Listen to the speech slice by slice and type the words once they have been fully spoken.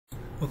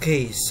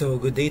Okay,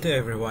 so good day to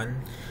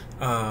everyone.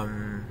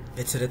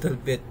 It's a little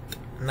bit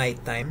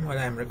nighttime while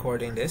I'm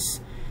recording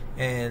this,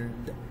 and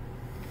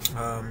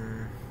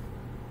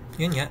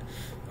yun nga.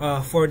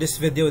 For this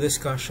video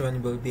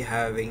discussion, we'll be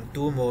having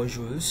two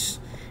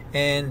modules,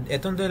 and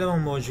itong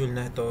dalawang module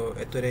na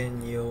ito rin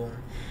yung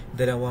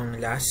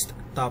dalawang last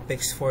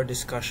topics for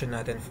discussion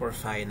natin for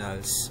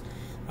finals.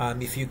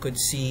 If you could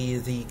see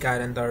the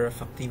calendar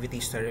of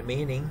activities na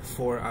remaining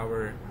for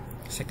our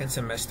second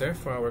semester,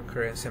 for our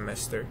current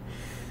semester.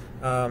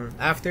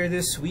 After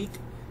this week,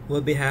 we'll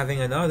be having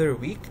another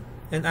week,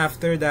 and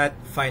after that,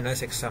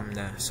 finals exam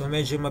na. So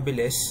medyo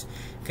mabilis,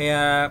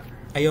 kaya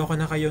ayoko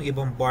na kayong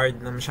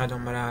i-bombard na masyadong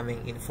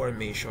maraming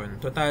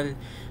information. Total,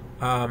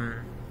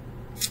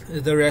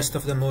 the rest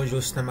of the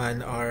modules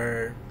naman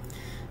are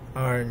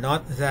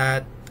not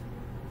that.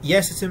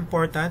 Yes, it's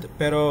important,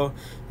 pero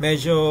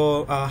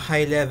medyo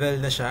high level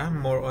na siya.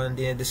 More on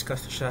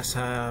dinidiscuss siya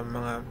sa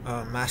mga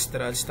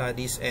masteral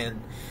studies and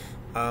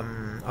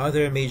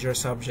other major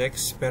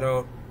subjects.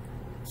 Pero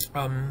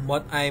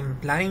what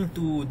I'm planning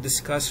to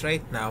discuss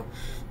right now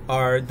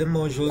are the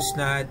modules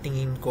na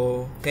tingin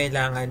ko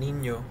kailangan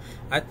ninyo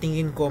at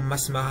tingin ko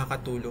mas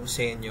makakatulong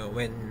sa inyo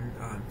when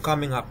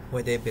coming up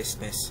with a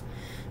business.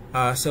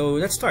 So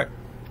let's start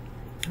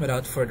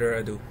without further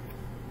ado.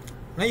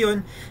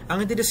 Ngayon,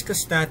 ang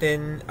i-discuss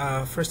natin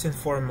first and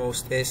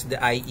foremost is the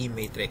IE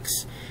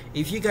matrix.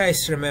 If you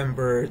guys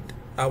remembered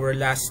our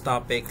last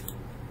topic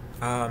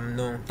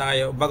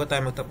bago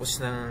tayo magtapos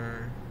ng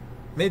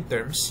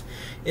midterms,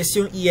 is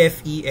yung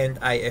EFE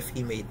and IFE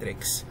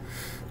matrix.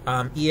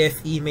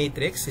 EFE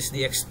matrix is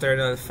the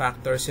external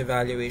factors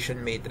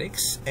evaluation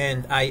matrix,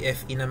 and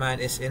IFE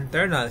naman is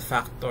internal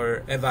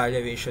factor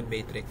evaluation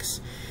matrix.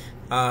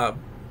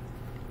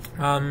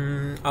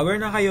 Aware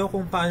na kayo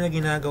kung paano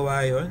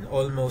ginagawa yon,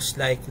 almost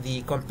like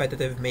the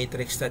competitive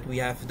matrix that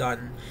we have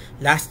done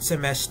last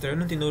semester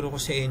nung tinuro ko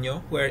sa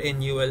inyo,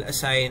 wherein you will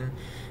assign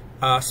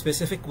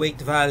specific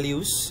weight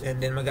values and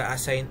then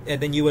mag-assign,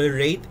 and then you will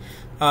rate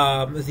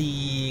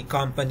the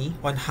company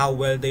on how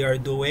well they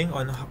are doing,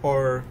 on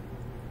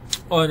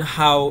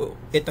how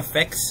it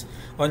affects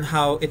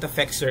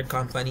your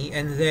company,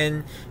 and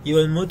then you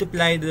will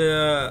multiply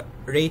the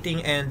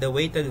rating and the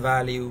weighted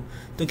value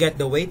to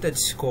get the weighted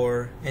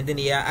score, and then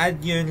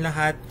i-add nyo yung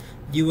lahat,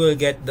 you will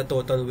get the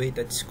total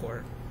weighted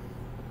score.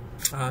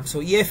 So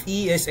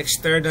EFE is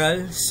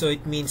external, so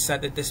it means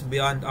that it is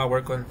beyond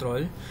our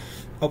control,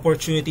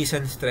 opportunities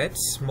and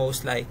threats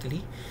most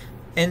likely.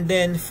 And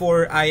then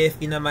for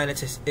IFE naman,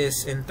 it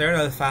is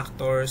internal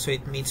factor, so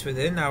it means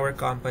within our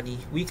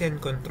company we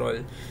can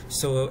control.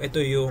 So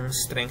ito yung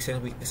strengths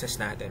and weaknesses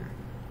natin.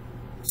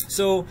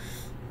 So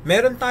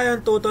meron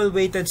tayong total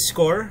weighted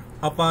score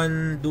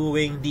upon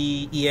doing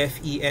the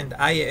EFE and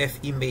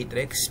IFE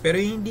matrix, pero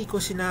hindi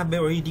ko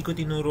sinabi or hindi ko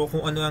tinuro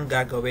kung ano ang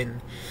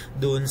gagawin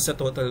dun sa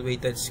total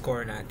weighted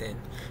score natin.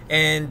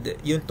 And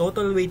yung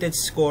total weighted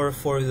score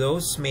for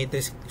those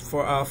matrix,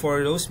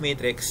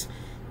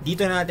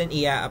 dito natin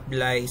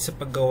i-apply sa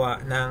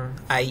paggawa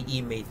ng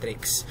IE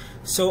matrix.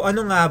 So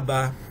ano nga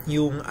ba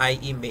yung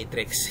IE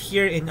matrix?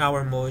 Here in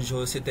our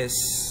modules, it is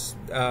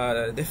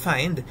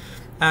defined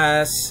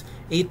as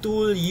a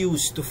tool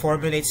used to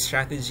formulate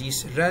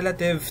strategies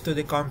relative to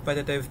the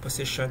competitive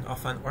position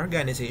of an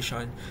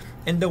organization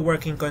and the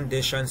working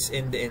conditions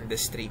in the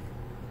industry.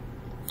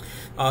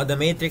 The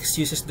matrix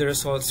uses the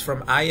results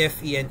from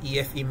IFE and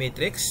EFE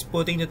matrix,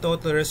 putting the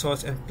total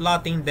results and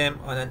plotting them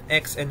on an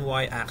X and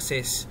Y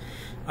axis.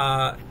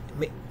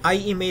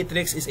 IE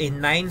matrix is a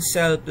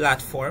 9-cell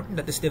platform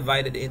that is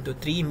divided into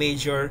 3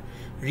 major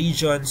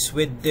regions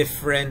with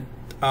different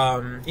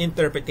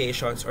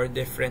interpretations or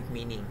different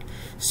meaning.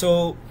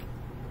 So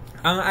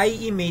ang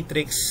IE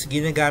matrix,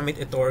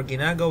 ginagamit ito or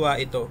ginagawa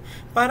ito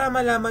para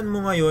malaman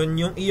mo ngayon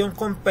yung iyong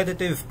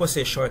competitive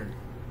position.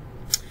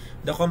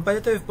 The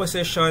competitive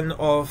position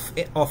of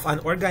an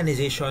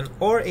organization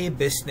or a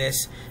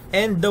business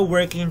and the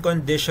working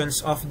conditions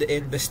of the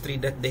industry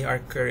that they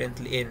are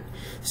currently in.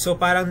 So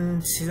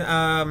parang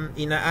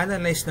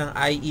ina-analyze ng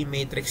IE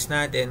matrix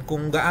natin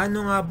kung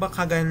gaano nga ba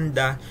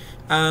kaganda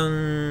ang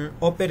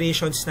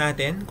operations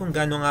natin, kung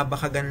gaano nga ba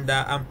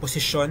kaganda ang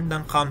posisyon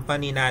ng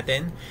company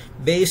natin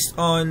based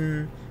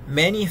on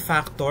many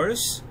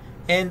factors,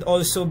 and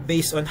also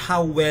based on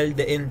how well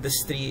the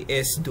industry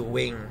is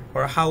doing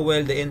or how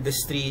well the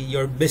industry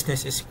your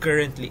business is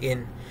currently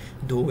in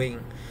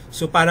doing.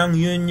 So parang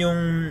yun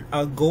yung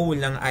goal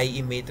ng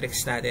IE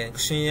matrix natin.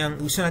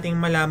 Gusto nating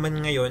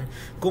malaman ngayon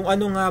kung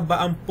ano nga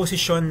ba ang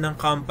posisyon ng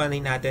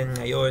company natin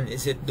ngayon.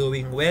 Is it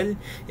doing well?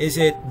 Is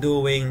it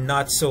doing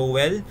not so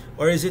well?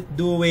 Or is it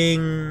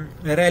doing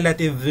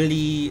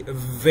relatively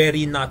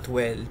very not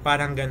well?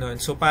 Parang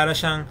ganon. So para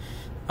siyang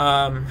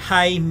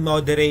high,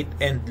 moderate,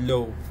 and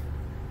low.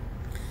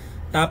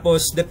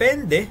 Tapos,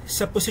 depende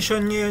sa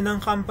posisyon ngayon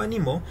ng company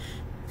mo,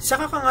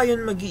 saka ka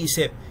ngayon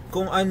mag-iisip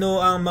kung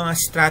ano ang mga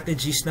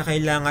strategies na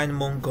kailangan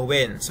mong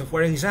gawin. So,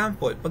 for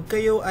example, pag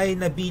kayo ay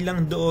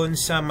nabilang doon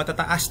sa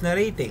matataas na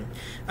rating,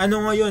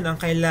 ano ngayon ang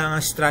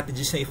kailangan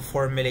strategies na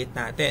i-formulate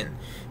natin?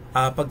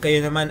 Pag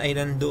kayo naman ay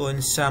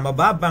nandoon sa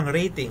mababang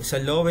rating, sa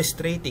lowest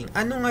rating,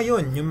 ano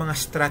ngayon yung mga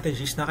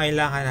strategies na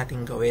kailangan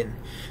natin gawin?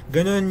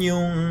 Ganon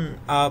yung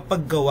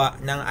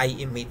paggawa ng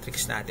IE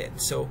matrix natin.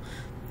 So,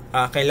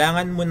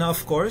 kailangan muna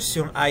of course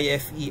yung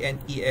IFE and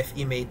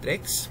EFE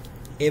matrix.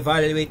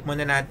 Evaluate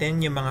muna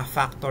natin yung mga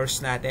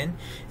factors natin.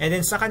 And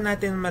then saka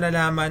natin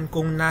malalaman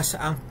kung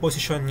nasa ang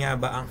posisyon nga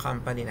ba ang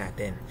company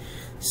natin.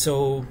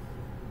 So,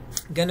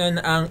 ganon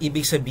ang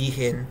ibig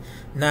sabihin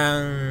ng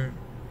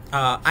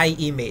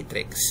IE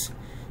matrix.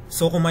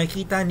 So, kung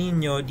makikita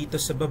ninyo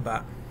dito sa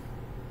baba,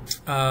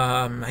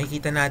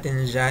 makikita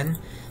natin dyan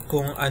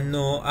kung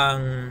ano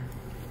ang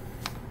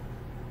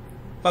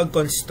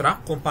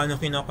pag-construct, kung paano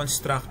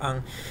kino-construct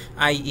ang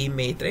IE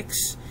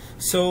matrix.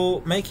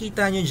 So,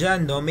 makikita nyo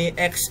dyan, no, may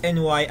X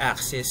and Y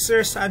axis.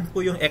 Sir, saan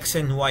po yung X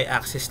and Y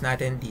axis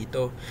natin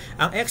dito?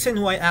 Ang X and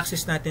Y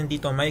axis natin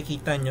dito,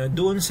 makikita nyo,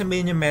 doon sa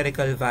may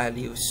numerical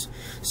values.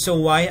 So,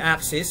 Y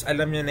axis,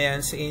 alam nyo na yan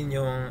sa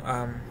inyong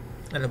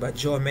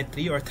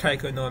geometry or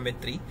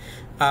trigonometry.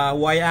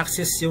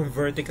 Y-axis yung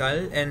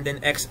vertical and then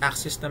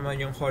x-axis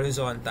naman yung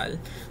horizontal.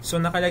 So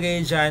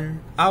nakalagay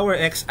dyan, our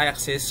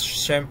x-axis,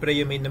 syempre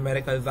yung may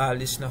numerical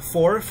values na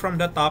 4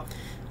 from the top,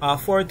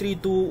 4,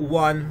 3, 2,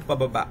 1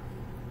 pababa.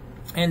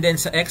 And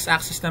then sa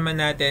x-axis naman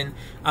natin,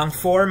 ang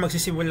 4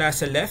 magsisimula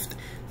sa left,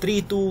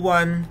 3, 2,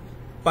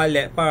 1 pa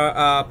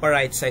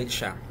right side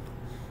siya.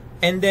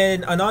 And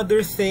then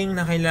another thing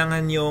na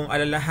kailangan yung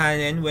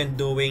alalahanin when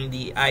doing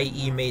the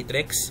IE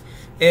matrix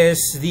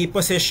is the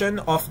position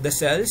of the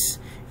cells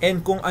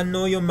and kung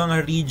ano yung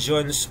mga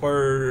regions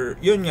or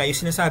yun nga, yung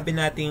sinasabi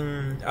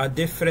nating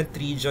different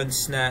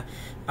regions na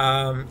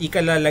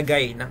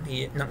ikalalagay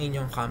ng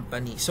inyong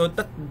company. So,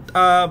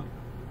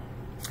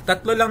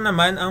 tatlo lang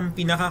naman ang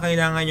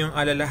pinakakailangan yung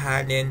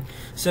alalahanin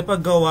sa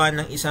paggawa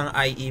ng isang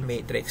IE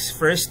matrix.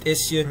 First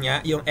is yun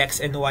nga, yung X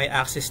and Y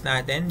axis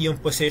natin,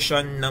 yung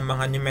position ng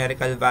mga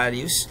numerical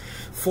values.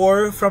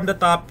 4 from the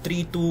top,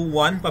 3, 2,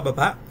 1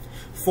 pababa.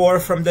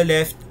 4 from the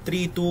left,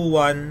 3, 2,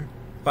 1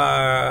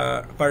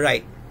 pa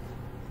right.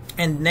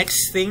 And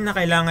next thing na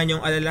kailangan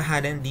yung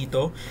alalahanan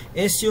dito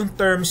is yung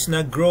terms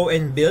na grow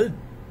and build,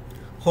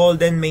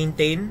 hold and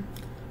maintain,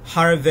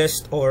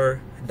 harvest or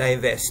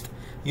divest.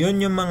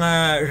 Yun yung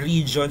mga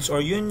regions or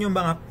yun yung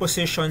mga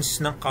positions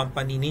ng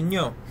company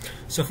ninyo.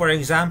 So for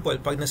example,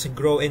 pag nasa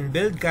grow and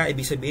build ka,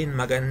 ibig sabihin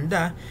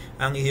maganda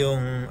ang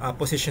iyong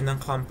position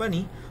ng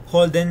company.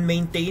 Hold and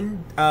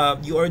maintain,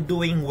 you are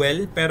doing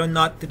well pero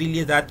not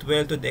really that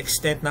well to the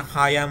extent na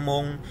kaya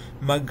mong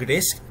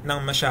mag-risk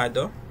ng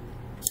masyado.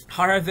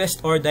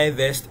 Harvest or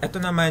divest, ito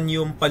naman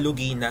yung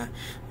palugi na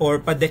or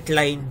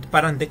pa-decline,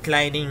 parang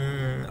declining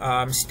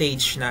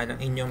stage na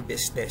ng inyong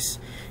business.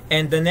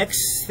 And the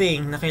next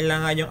thing na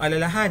kailangan yung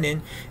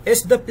alalahanin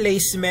is the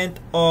placement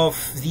of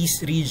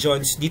these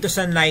regions dito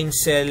sa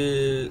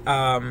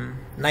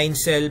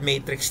 9-cell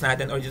matrix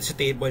natin or dito sa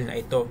table na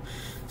ito.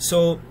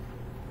 So,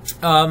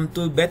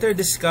 to better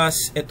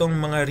discuss itong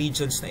mga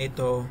regions na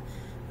ito,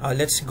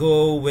 let's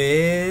go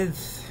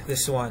with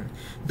this one.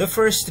 The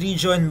first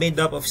region made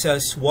up of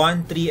cells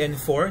 1, 3, and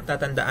 4.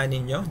 Tatandaan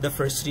ninyo, the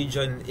first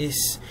region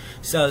is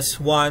cells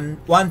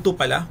 1, 2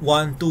 pala,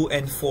 1, 2,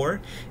 and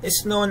 4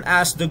 is known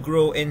as the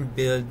grow and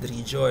build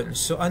region.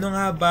 So ano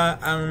nga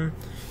ba ang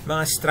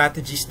mga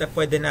strategies na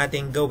pwede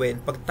natin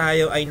gawin pag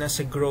tayo ay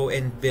nasa grow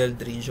and build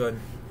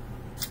region?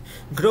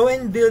 Grow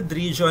and build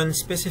region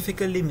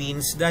specifically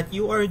means that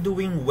you are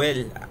doing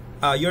well.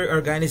 Your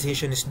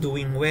organization is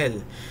doing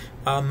well.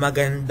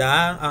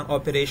 Maganda ang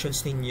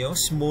operations ninyo,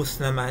 smooth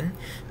naman.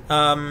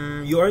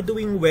 You are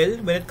doing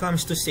well when it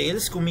comes to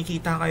sales,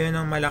 kumikita kayo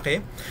ng malaki.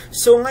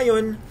 So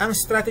ngayon, ang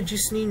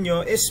strategies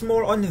ninyo is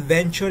more on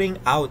venturing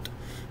out,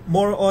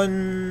 more on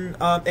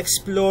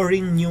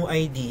exploring new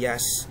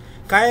ideas.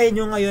 Kaya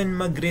nyo ngayon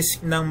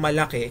mag-risk ng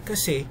malaki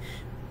kasi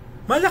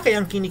malaki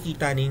ang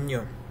kinikita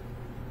ninyo.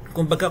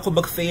 Kung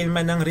fail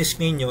man ng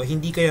risk ninyo,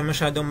 hindi kayo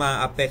masyadong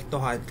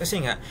maapektuhan kasi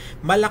nga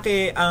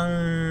malaki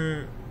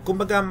ang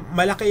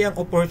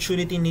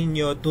opportunity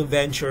ninyo to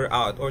venture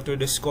out or to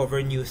discover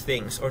new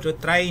things or to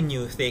try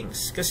new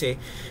things. Kasi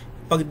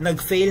pag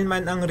nag-fail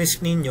man ang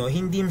risk ninyo,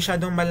 hindi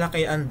masyadong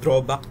malaki ang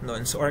drawback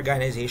nun sa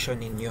organization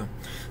ninyo.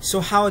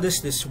 So how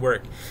does this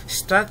work?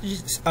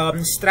 Strategies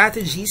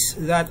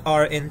that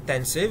are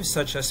intensive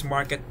such as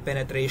market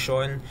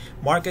penetration,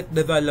 market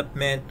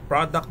development,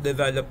 product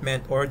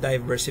development, or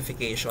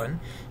diversification.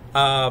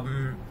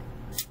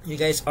 You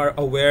guys are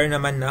aware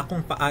naman na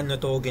kung paano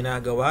to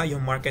ginagawa.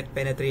 Yung market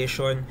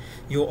penetration,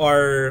 you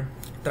are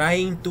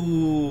trying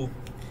to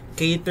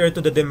cater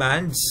to the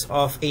demands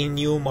of a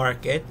new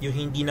market, yung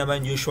hindi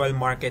naman usual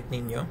market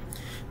ninyo.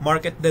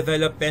 Market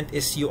development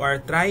is you are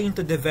trying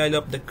to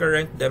develop the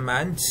current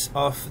demands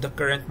of the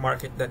current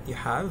market that you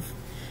have.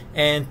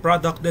 And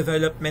product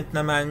development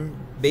naman,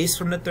 based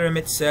from the term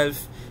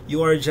itself, you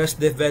are just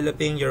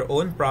developing your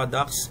own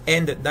products.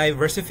 And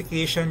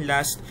diversification,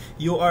 last,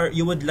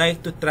 you would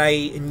like to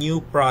try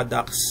new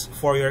products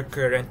for your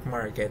current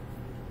market.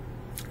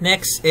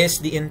 Next is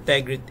the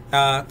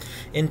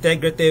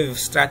integrative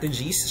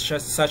strategies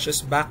such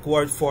as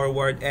backward,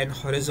 forward, and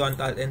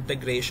horizontal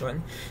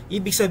integration.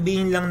 Ibig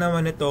sabihin lang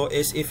naman ito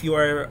is if you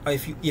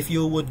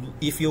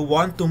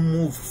want to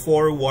move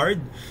forward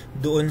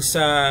doon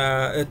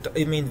sa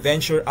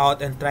venture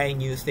out and try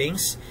new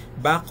things,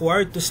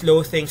 backward to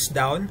slow things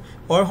down,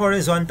 or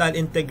horizontal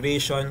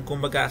integration,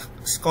 kumbaga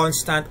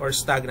constant or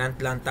stagnant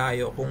lang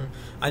tayo. Kung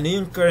ano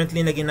yung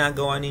currently na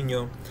ginagawa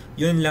ninyo,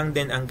 yun lang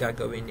din ang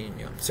gagawin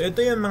ninyo. So ito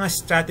yung mga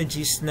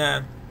strategies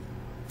na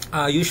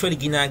usually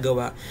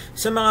ginagawa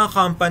sa mga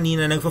company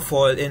na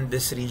nagfo-fall in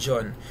this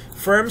region.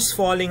 Firms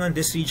falling on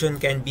this region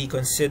can be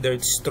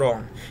considered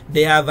strong.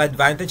 They have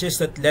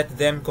advantages that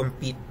let them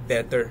compete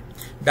better.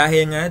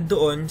 Dahil nga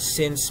doon,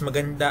 since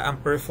maganda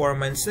ang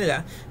performance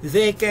nila,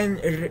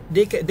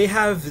 they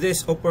have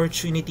this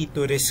opportunity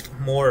to risk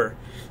more.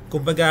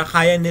 Kumbaga,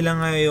 kaya nila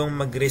ngayong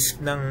mag-risk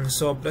ng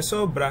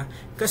sobra-sobra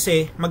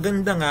kasi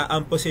maganda nga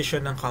ang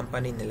position ng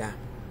company nila.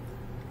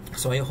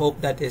 So I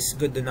hope that is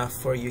good enough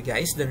for you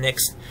guys. The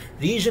next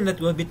region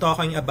that we'll be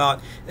talking about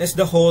is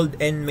the hold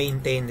and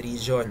maintain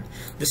region.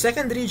 The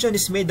second region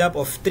is made up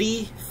of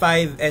 3,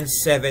 5, and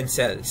 7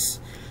 cells.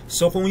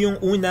 So kung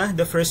yung una,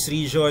 the first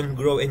region,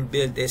 grow and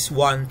build, is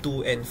 1,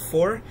 2, and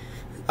 4.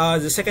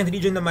 The second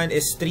region naman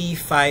is 3,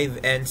 5,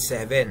 and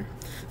 7.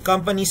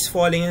 Companies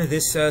falling in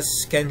this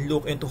cells can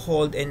look into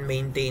hold and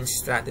maintain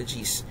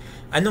strategies.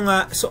 Ano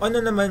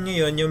naman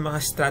ngayon yung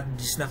mga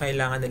strategies na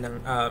kailangan nilang,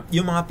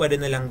 yung mga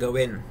pwede nilang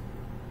gawin?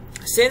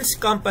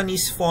 Since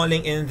companies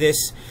falling in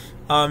this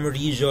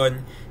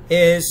region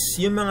is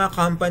yung mga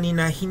company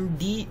na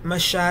hindi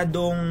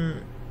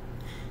masyadong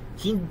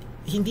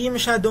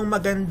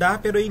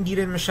maganda pero hindi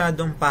rin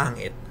masyadong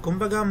pangit.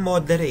 Kumbaga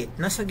moderate,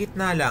 nasa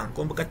gitna lang.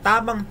 Kumbaga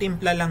tabang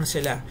timpla lang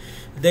sila.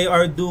 They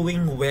are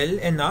doing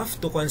well enough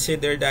to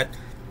consider that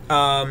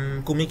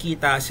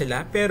kumikita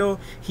sila, pero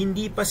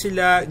hindi pa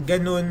sila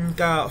ganun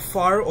ka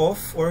far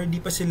off, or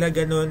hindi pa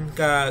ganun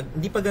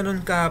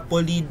ka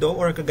polido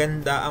or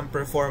kaganda ang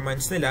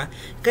performance nila.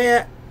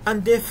 Kaya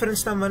ang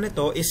difference naman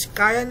nito is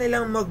kaya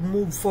nilang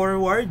mag-move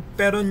forward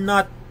pero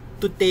not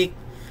to take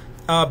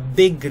a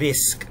big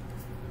risk.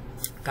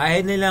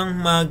 Kaya nilang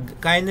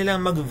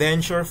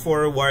mag-venture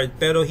forward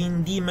pero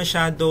hindi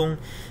masyadong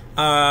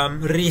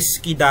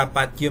risky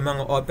dapat yung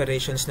mga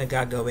operations na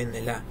gagawin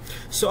nila.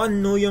 So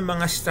ano yung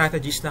mga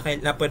strategies na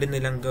pwede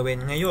nilang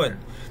gawin ngayon?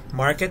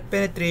 Market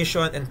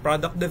penetration and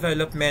product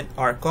development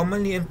are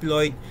commonly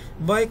employed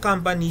by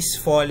companies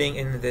falling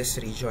in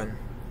this region.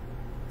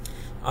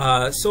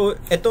 So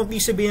itong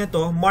sabihin na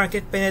to,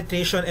 market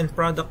penetration and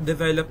product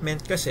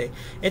development, kasi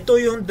ito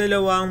yung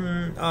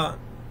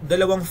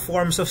dalawang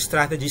forms of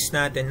strategies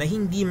natin na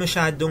hindi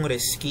masyadong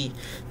risky.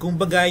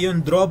 Kumbaga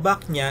yung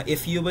drawback niya,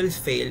 if you will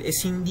fail,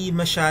 is hindi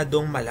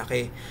masyadong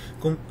malaki.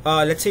 Kung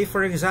let's say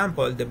for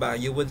example, 'di ba,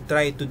 you would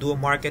try to do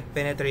market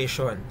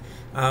penetration.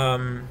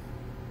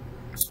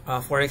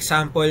 For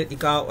example,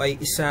 ikaw ay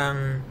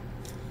isang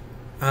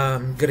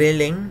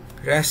grilling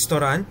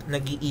restaurant,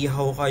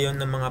 nag-iihaw kayo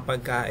ng mga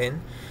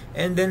pagkain,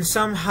 and then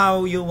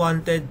somehow you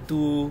wanted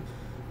to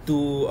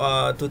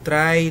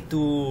try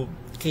to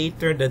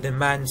cater the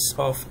demands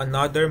of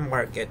another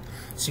market.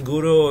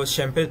 Siguro,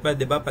 syempre pa,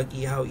 'di ba, pag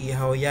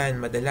ihaw-ihaw 'yan,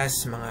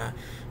 madalas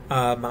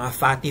mga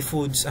fatty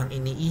foods ang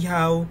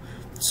iniihaw.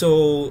 So,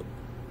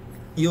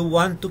 you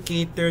want to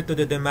cater to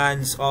the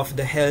demands of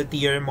the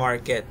healthier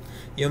market,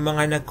 yung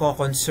mga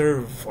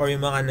nagko-conserve or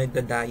yung mga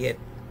nagda-diet.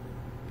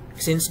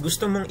 Since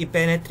gusto mong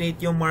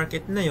i-penetrate yung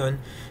market na yon,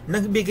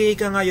 nagbigay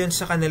ka ngayon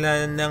sa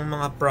kanila ng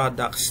mga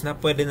products na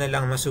pwede na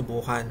lang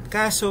masubukan.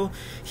 Kaso,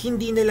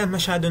 hindi nila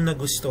masyadong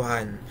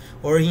nagustuhan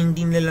or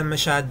hindi nila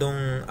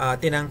masyadong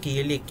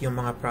tinangkilik yung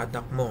mga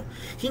product mo.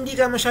 Hindi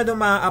ka masyadong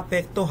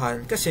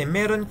maaapektuhan kasi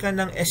meron ka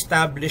ng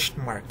established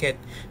market.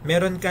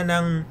 Meron ka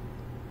ng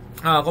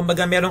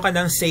kumbaga meron ka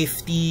ng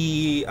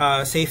safety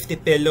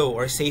pillow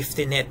or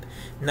safety net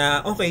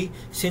na okay,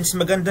 since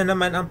maganda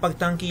naman ang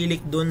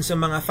pagtangkilik dun sa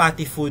mga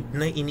fatty food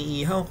na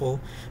iniihaw ko,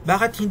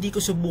 bakit hindi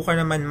ko subukan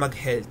naman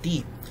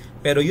mag-healthy?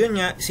 Pero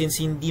yun nga, since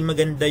hindi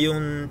maganda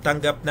yung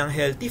tanggap ng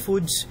healthy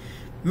foods,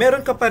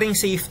 meron ka pa ring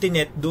safety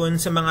net dun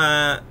sa mga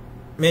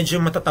medyo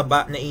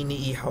matataba na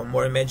iniihaw mo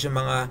or medyo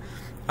mga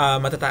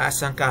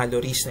matataas ang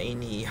calories na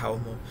iniihaw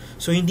mo.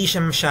 So, hindi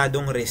siya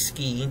masyadong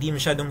risky. Hindi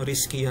masyadong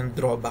risky yung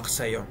drawback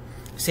sa'yo.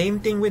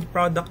 Same thing with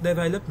product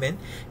development.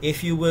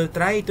 If you will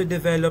try to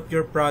develop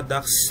your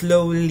product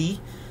slowly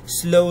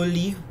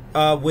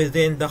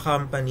within the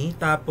company,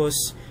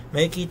 tapos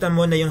makikita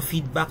mo na yung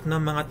feedback ng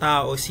mga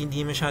tao is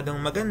hindi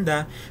masyadong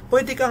maganda,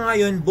 pwede ka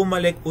ngayon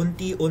bumalik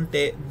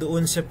unti-unti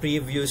doon sa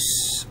previous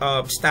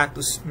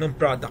status ng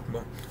product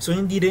mo. So,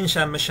 hindi rin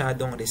siya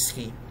masyadong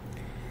risky.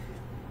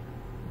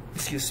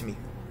 Excuse me.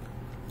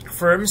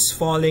 Firms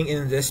falling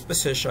in this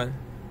position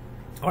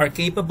are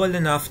capable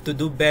enough to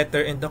do better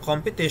in the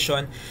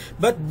competition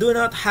but do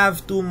not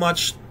have too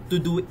much to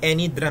do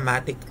any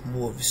dramatic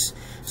moves.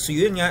 So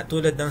yun nga,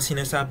 tulad ng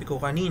sinasabi ko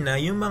kanina,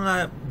 yung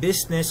mga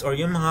business or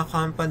yung mga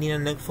company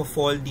na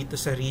nagfo-fall dito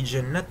sa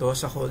region na to,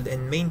 sa hold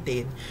and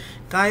maintain,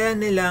 kaya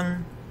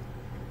nilang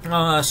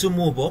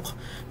sumubok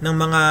ng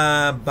mga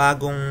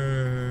bagong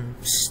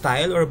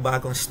style or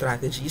bagong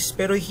strategies,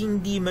 pero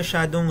hindi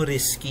masyadong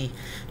risky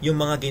yung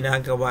mga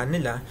ginagawa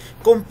nila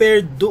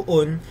compared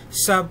doon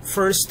sa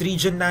first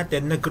region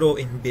natin na grow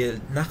and build,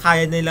 na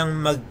kaya nilang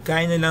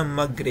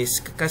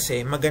mag-risk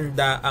kasi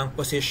maganda ang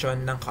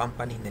position ng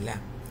company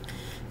nila.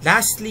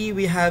 Lastly,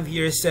 we have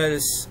here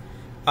cells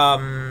 6,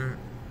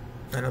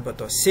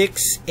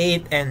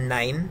 8, and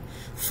 9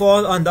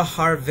 fall on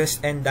the harvest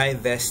and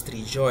divest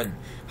region.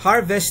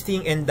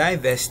 Harvesting and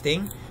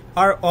divesting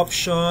are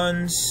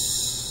options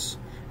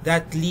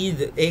that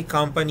lead a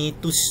company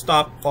to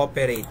stop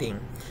operating.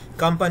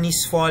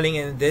 Companies falling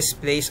in this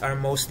place are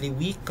mostly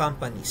weak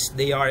companies.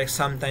 They are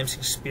sometimes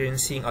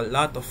experiencing a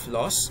lot of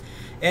loss,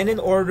 and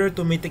in order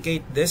to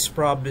mitigate this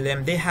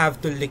problem, they have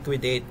to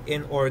liquidate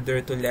in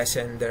order to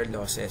lessen their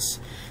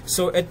losses.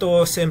 So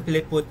ito,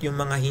 simply put, yung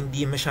mga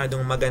hindi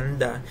masyadong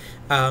maganda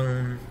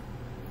ang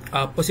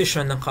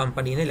position ng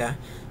company nila,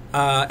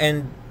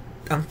 and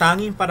ang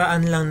tanging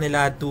paraan lang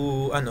nila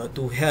to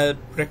help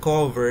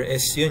recover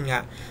is yun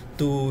nga,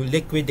 to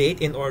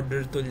liquidate in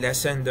order to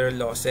lessen their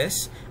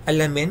losses,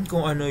 alamin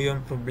kung ano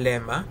yung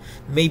problema,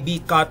 maybe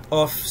cut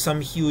off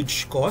some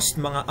huge cost,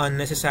 mga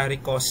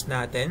unnecessary cost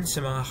natin sa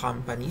mga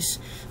companies.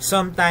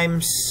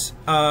 Sometimes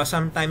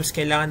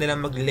kailangan nila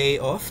mag-lay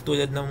off,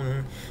 tulad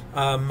ng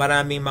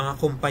maraming mga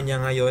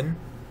kumpanya ngayon,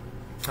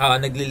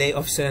 nag-lay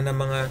off sila ng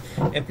mga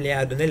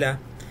empleyado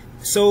nila.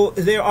 So,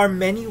 there are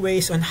many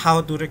ways on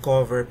how to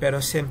recover,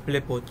 pero simple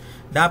put,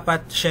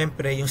 dapat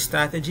syempre yung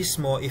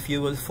strategies mo, if you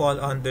will fall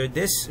under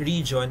this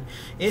region,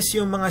 is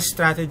yung mga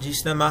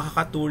strategies na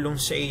makakatulong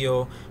sa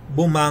iyo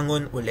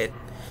bumangon ulit.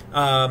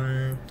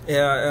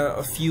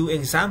 A few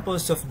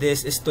examples of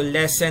this is to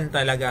lessen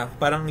talaga,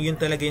 parang yun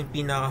talaga yung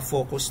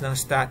pinaka-focus ng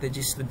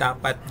strategies na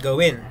dapat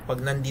gawin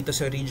pag nandito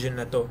sa region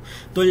na to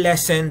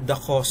lessen the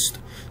cost,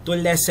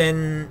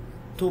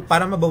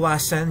 para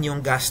mabawasan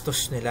yung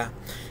gastos nila.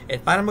 And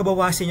para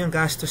mabawasan yung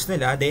gastos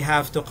nila, they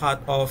have to cut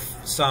off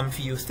some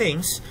few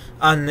things,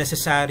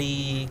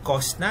 unnecessary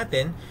cost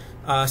natin.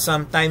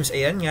 Sometimes,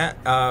 ayan nga,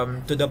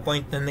 to the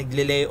point na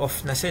nagle-lay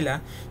off na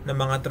sila ng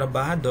mga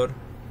trabahador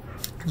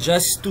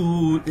just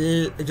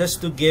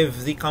to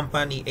give the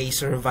company a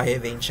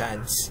surviving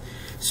chance.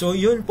 So,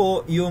 yun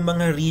po yung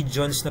mga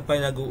regions na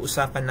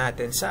pinag-uusapan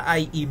natin sa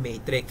IE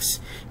Matrix.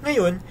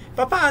 Ngayon,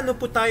 paano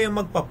po tayo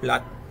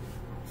magpa-plot?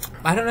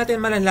 Para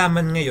natin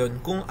malalaman ngayon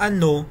kung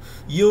ano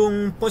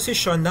yung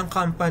posisyon ng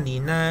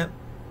company na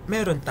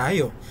meron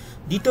tayo.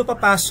 Dito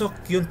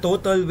papasok yung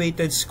total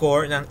weighted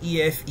score ng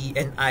EFE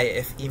and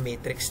IFE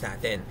matrix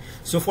natin.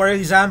 So for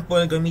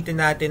example, gamitin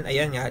natin,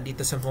 ayan nga,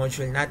 dito sa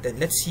module natin.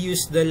 Let's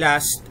use the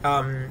last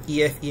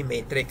EFE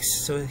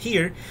matrix. So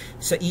here,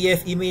 sa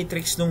EFE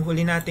matrix nung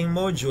huli nating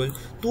module,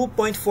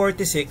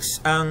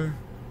 2.46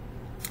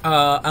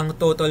 ang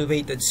total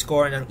weighted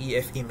score ng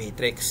EFE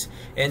matrix.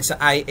 And sa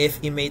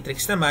IFE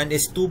matrix naman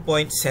is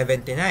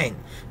 2.79.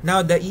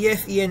 Now, the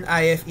EFE and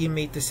IFE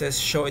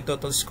matrices show a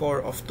total score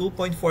of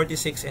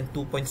 2.46 and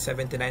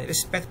 2.79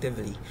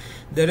 respectively.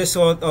 The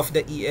result of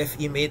the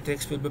EFE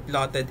matrix will be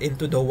plotted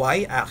into the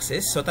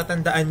y-axis. So,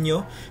 tatandaan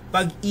nyo,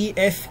 pag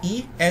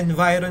EFE,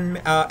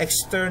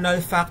 external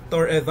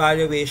factor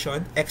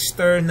evaluation,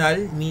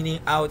 external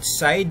meaning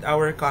outside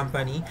our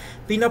company,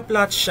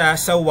 pinaplot siya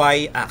sa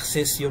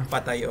y-axis yung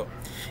patayo.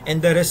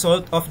 And the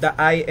result of the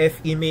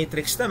IFE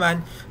matrix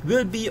naman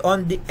will be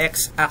on the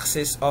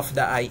x-axis of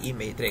the IE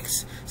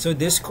matrix. So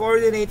this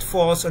coordinate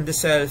falls on the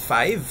cell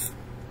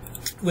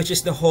 5, which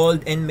is the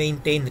hold and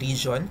maintain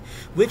region,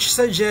 which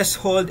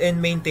suggests hold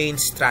and maintain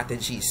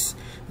strategies.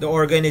 The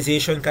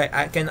organization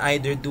can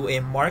either do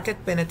a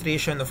market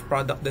penetration of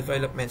product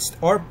development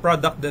or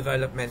product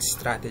development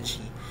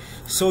strategy.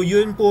 So,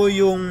 yun po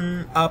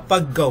yung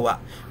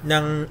paggawa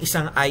ng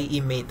isang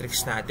IE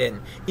matrix natin.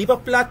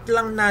 Ipa-plot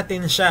lang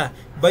natin siya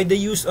by the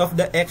use of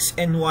the X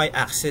and Y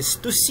axis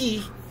to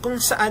see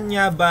kung saan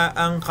nga ba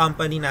ang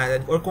company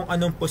natin or kung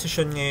anong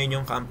posisyon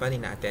ngayon yung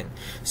company natin.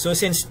 So,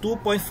 since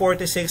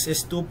 2.46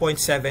 is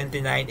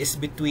 2.79 is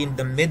between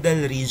the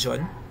middle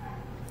region,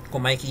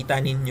 kung makikita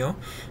ninyo,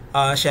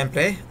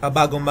 syempre,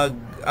 bago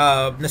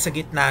nasa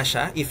gitna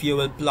siya, if you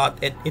will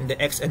plot it in the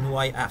X and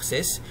Y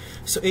axis,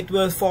 so it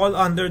will fall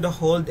under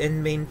the hold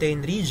and maintain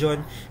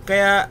region.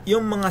 Kaya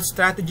yung mga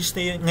strategies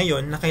na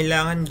ngayon na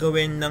kailangan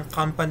gawin ng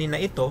company na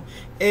ito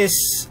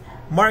is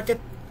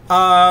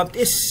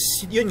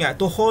yun nga,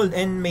 to hold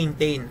and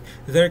maintain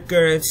their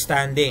current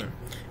standing.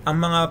 Ang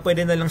mga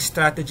pwede na lang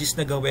strategies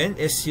na gawin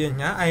is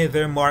yun nga,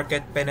 either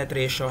market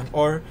penetration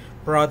or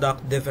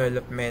product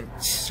development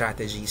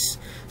strategies.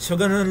 So,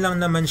 ganun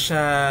lang naman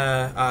siya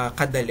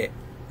kadali.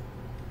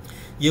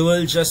 You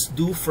will just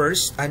do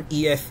first an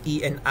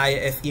EFE and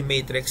IFE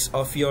matrix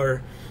of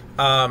your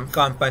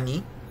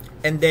company,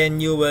 and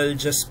then you will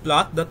just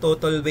plot the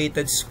total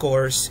weighted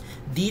scores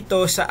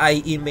dito sa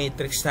IE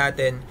matrix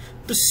natin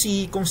to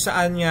see kung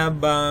saan nga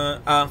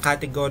ba ang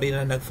category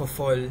na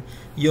nagfo-fall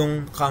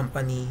yung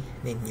company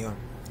ninyo.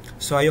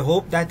 So I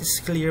hope that is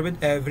clear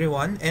with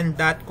everyone, and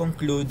that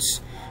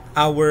concludes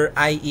our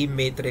IE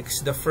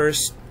matrix, the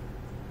first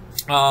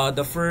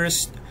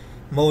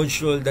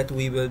module that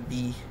we will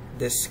be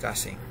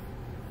discussing.